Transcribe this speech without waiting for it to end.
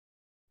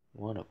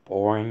What a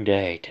boring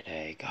day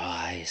today,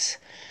 guys.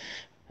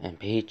 And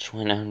Peach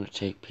went out to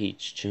take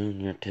Peach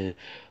Jr. to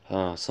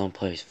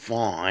someplace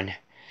fun.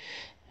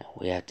 And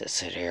we have to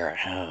sit here at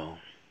home.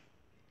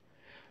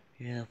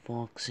 Yeah,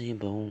 Foxy,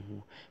 but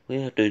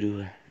we have to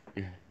do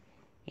it.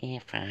 Yeah,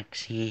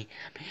 Foxy.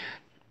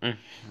 I'm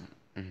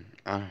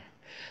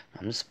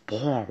just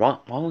bored.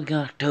 What we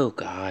gotta do,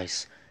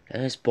 guys?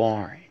 That is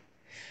boring.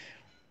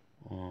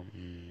 Oh,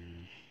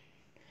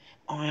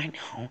 I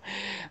know.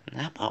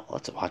 How about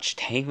let's watch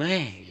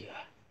TV?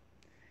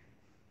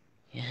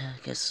 Yeah, I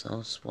guess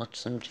let's watch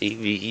some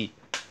TV.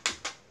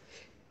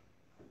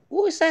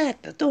 Who is that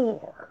at the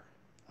door?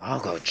 I'll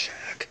go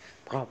check.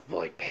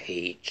 Probably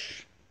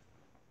Paige.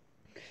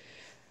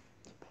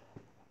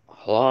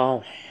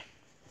 Hello?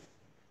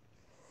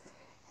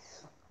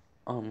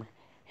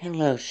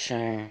 Hello,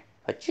 sir.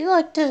 Would you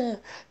like to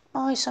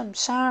buy some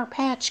Sour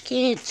Patch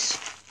Kids?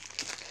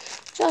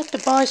 Would you like to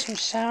buy some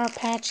Sour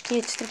Patch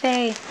Kids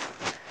today?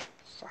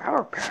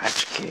 Sour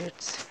Patch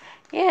Kids?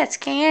 Yeah, it's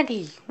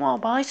candy. Wanna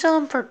buy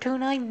some for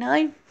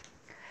 $2.99?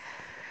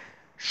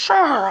 Sure,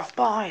 I'll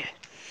buy it.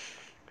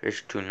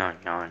 Here's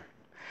 $2.99.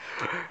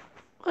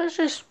 What's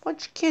your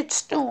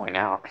kids doing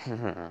out?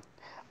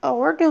 Oh,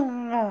 we're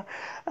doing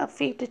a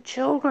Feed the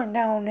Children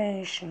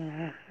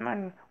donation.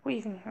 And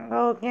we can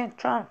go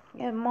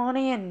get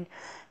money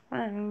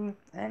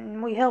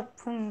and we help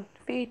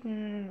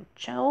feeding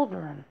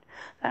children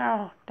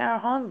that are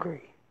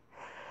hungry.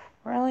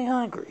 Really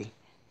hungry.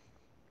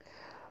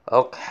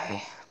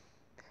 Okay.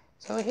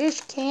 So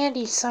here's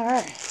candy,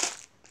 sir.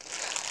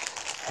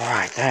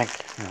 Alright, thank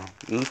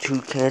you. You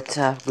two kids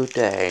have a good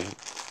day.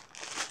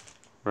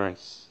 Right.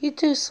 You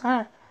too,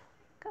 sir.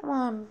 Come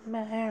on,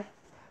 man.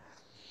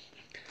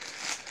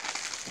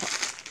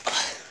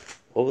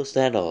 What was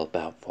that all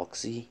about,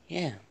 Foxy?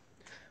 Yeah.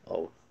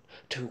 Oh,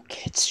 two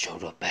kids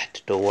showed up at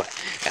the door.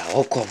 Now,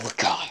 oh my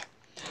god.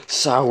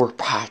 Sour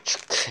Patch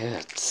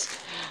Kids.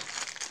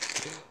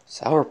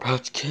 Sour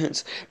Patch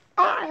Kids.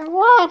 I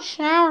love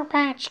Sour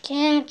Patch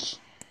Kids.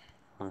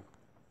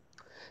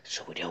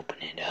 Should we open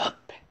it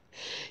up?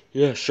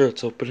 Yeah, sure,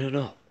 let's open it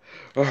up.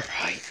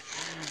 Alright.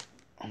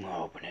 I'm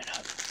gonna open it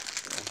up.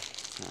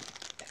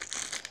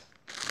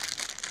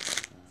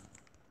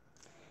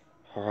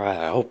 Alright,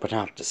 I open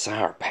up the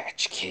Sour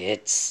Patch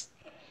Kids.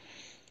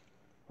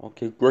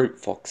 Okay, great,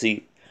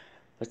 Foxy.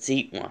 Let's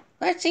eat one.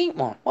 Let's eat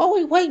one. What are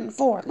we waiting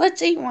for?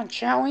 Let's eat one,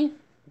 shall we?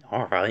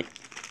 Alright.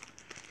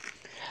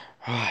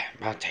 Alright,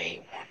 I'm about to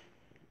eat one.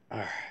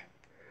 Alright.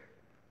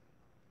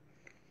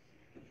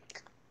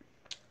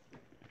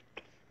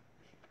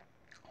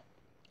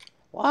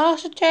 What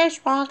does it taste,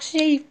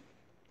 Foxy?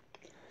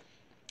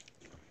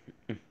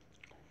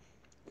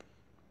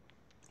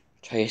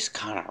 Tastes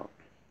kind of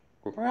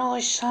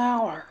really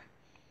sour.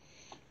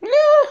 No!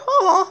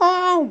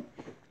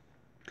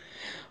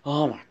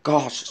 Oh my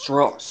gosh, it's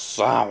really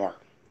sour.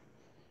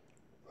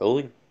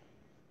 Really?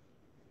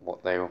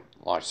 What they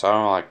like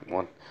sour like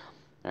what?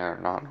 They're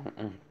not.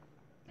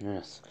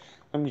 Yes.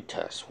 Let me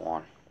taste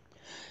one.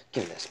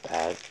 Give this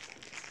bag.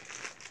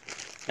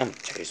 Let me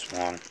taste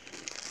one.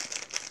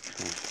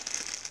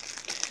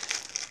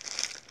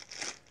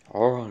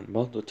 Alright, I'm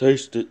about to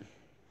taste it.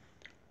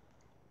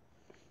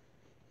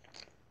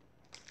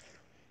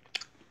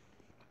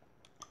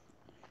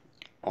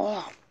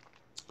 Oh.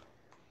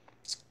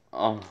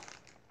 Oh.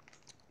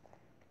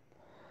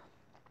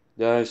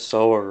 That is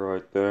sour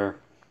right there.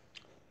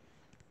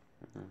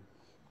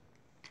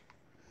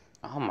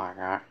 Oh my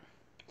god.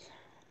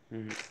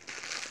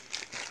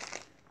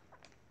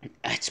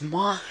 It's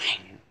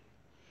mine.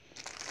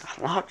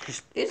 I love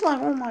this. It's like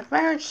one of my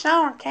favorite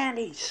sour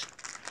candies.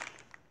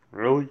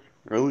 Really?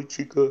 Really,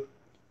 Chica?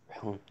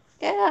 Really?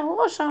 Yeah,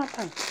 what's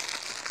something?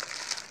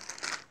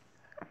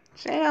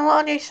 See, I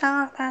love these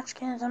Sour Patch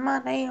Kids. I'm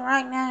about to eat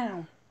right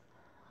now.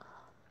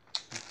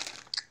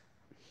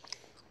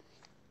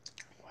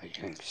 What do you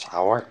think?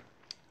 Sour?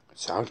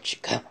 Sour,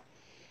 Chica?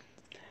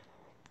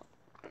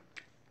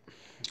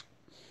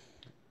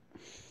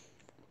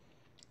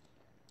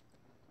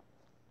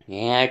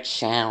 Yeah, it's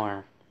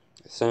sour.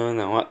 So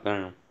then what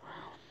then?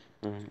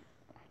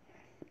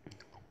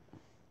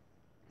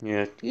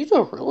 Yeah, these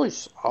are really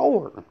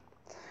sour.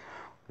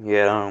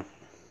 Yeah.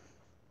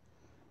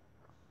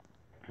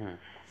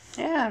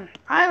 Yeah,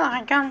 I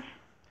like them.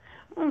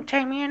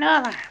 Take me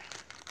another.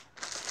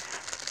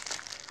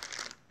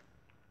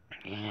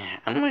 Yeah,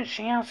 I'm gonna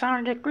see how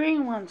sour the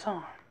green ones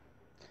are.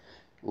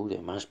 Ooh, they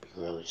must be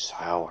really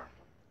sour.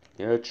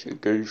 Yeah,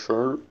 Chica, you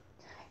sure?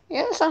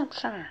 Yes, I'm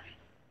sure.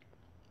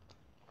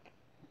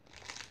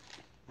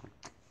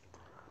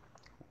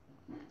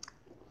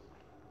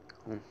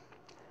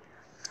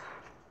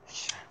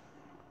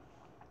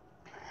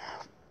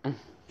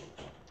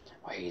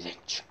 What do you think,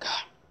 Chica?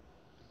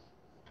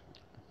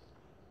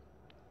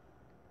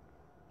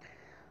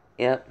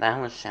 Yep,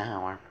 that was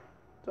sour.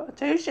 So it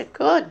tasted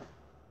good.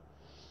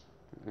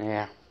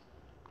 Yeah.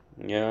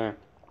 Yeah.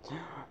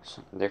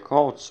 They're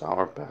called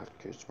Sour Patch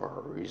Kids for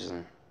a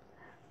reason.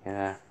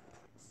 Yeah.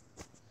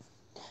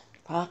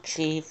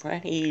 Foxy,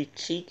 Freddy,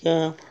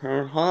 Chica,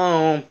 we're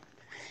home.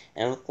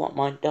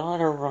 my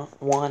daughter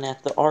won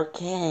at the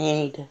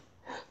arcade.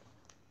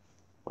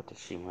 What did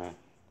she win?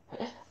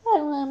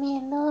 I want me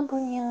an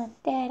Umbreon,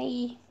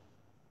 Daddy.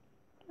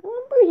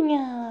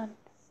 Umbreon.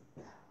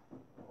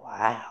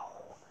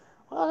 Wow.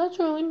 Well, that's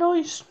really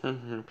nice.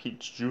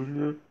 Peach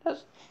Jr.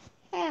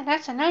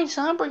 That's a nice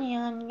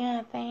Umbreon you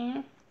got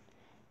there.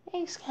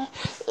 Thanks,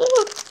 guys.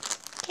 Ooh,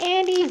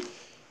 candy.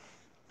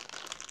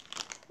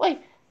 Wait,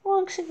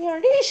 Foxy,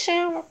 are these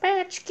Sour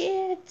Patch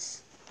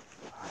Kids?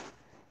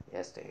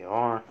 Yes, they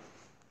are.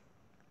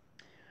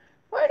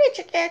 Where did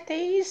you get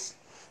these?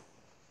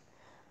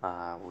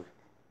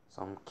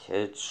 Some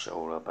kids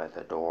showed up at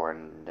the door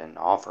and then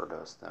offered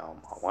us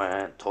them. I went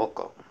and took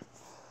them.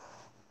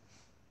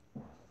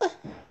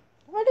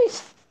 Are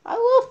these? I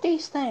love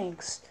these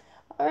things.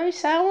 Are they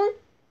sour?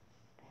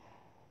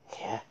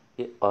 Yeah.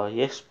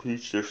 Yes,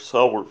 Peach, they're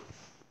sour.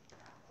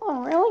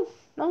 Oh, really?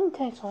 I'm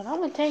gonna taste one.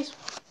 I'm gonna taste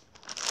one.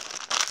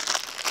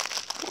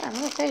 Yeah, I'm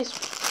gonna taste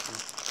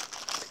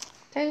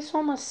one. Taste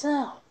one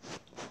myself.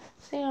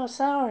 See how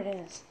sour it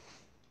is.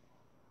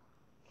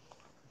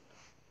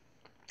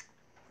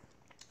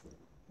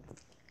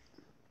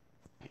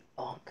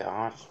 Oh,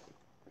 gosh.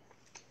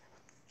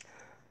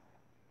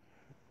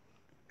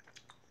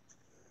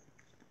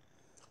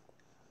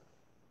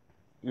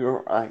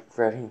 You're right,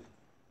 Freddy.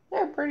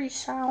 They're pretty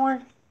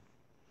sour.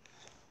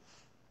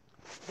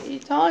 We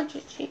told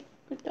you, Chica.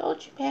 We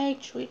told you,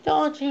 Paige. We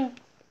told you.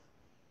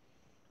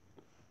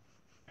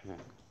 I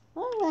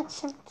got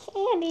some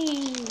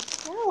candy.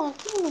 Oh,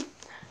 give me.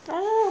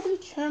 Oh, we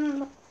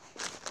some.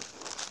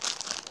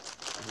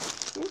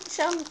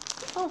 Some.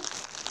 Oh,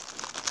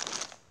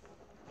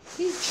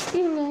 Peach,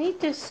 you gonna eat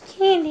this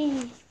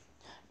candy.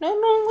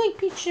 No, wait,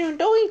 Peach, don't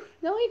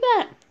eat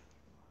that.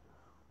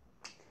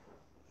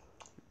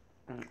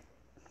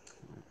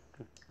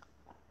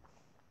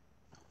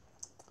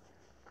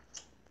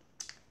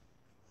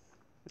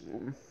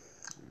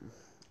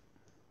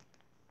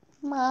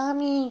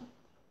 Mommy,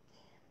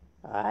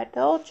 I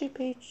told you,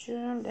 Peach,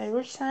 they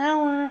were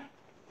sour.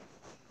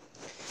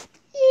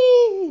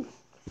 Yee.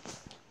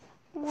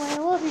 Boy, I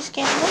love these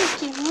candy.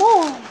 Let me get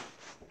more.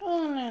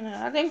 Oh,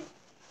 no, I think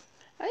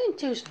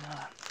two's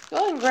enough. Go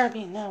ahead and grab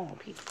me another one,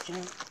 Peach.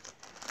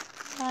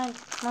 Bye,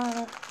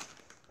 Mama.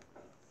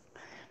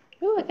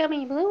 Ooh, I got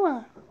me a blue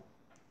one.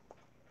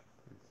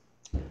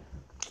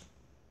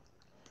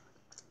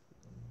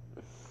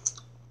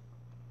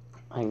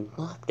 I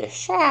love this.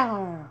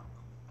 Shower.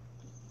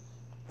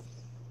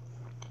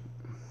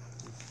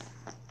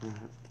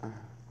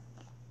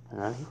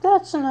 I think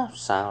that's enough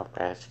Sour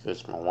Patch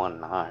Kids for one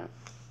night.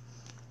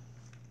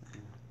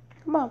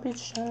 Come on,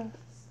 Peach.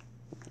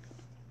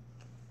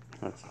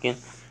 Once again,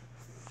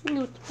 You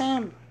with the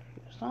family.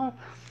 It's all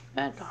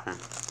that time.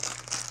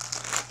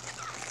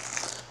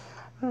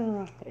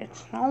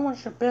 It's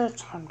almost your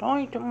bedtime.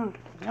 Don't eat them.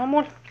 No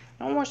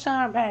more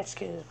Sour Patch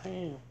Kids,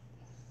 please.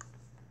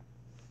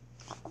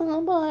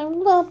 Oh, but I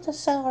love the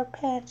Sour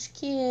Patch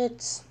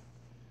Kids.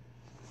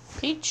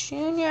 Peach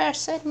Jr., I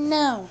said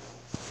no.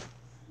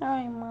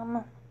 Alright,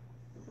 Mama.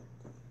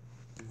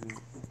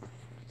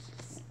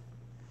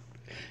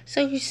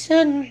 So you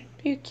said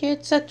your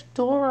kids at the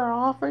door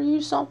offer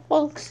you some,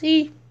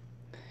 Foxy?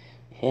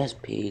 yes,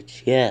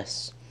 Peach,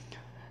 yes.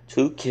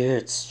 2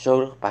 kids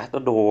showed up at the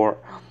door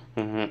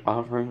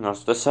offering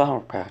us the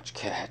Sour Patch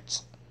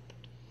Kids.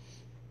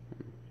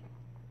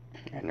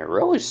 And they're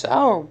really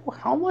sour.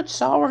 How much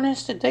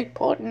sourness did they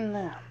put in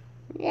them?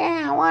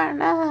 Yeah, I want to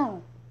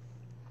know.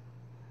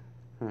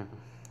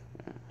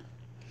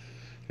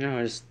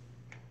 No,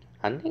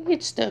 I think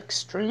it's the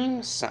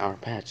extreme Sour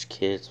Patch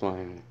Kids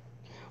one.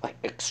 Like,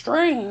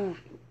 extreme.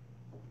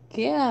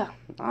 Yeah,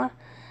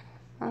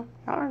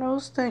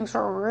 those things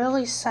are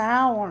really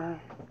sour.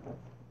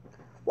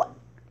 What?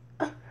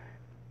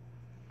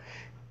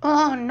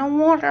 Oh, no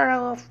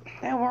wonder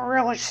they were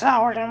really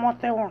sour than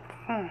what they were.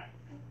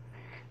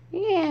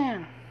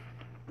 Yeah.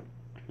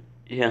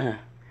 Yeah.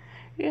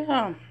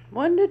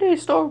 When did they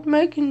start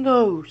making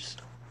those?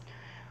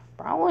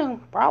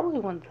 Probably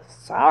when the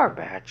Sour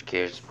Patch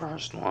Kids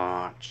first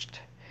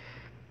launched.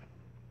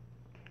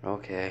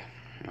 Okay.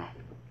 No.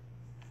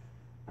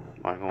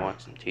 Wanna go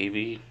watch some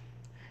TV?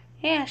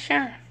 Yeah,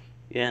 sure.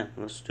 Yeah,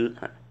 let's do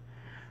that.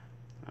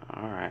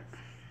 Alright.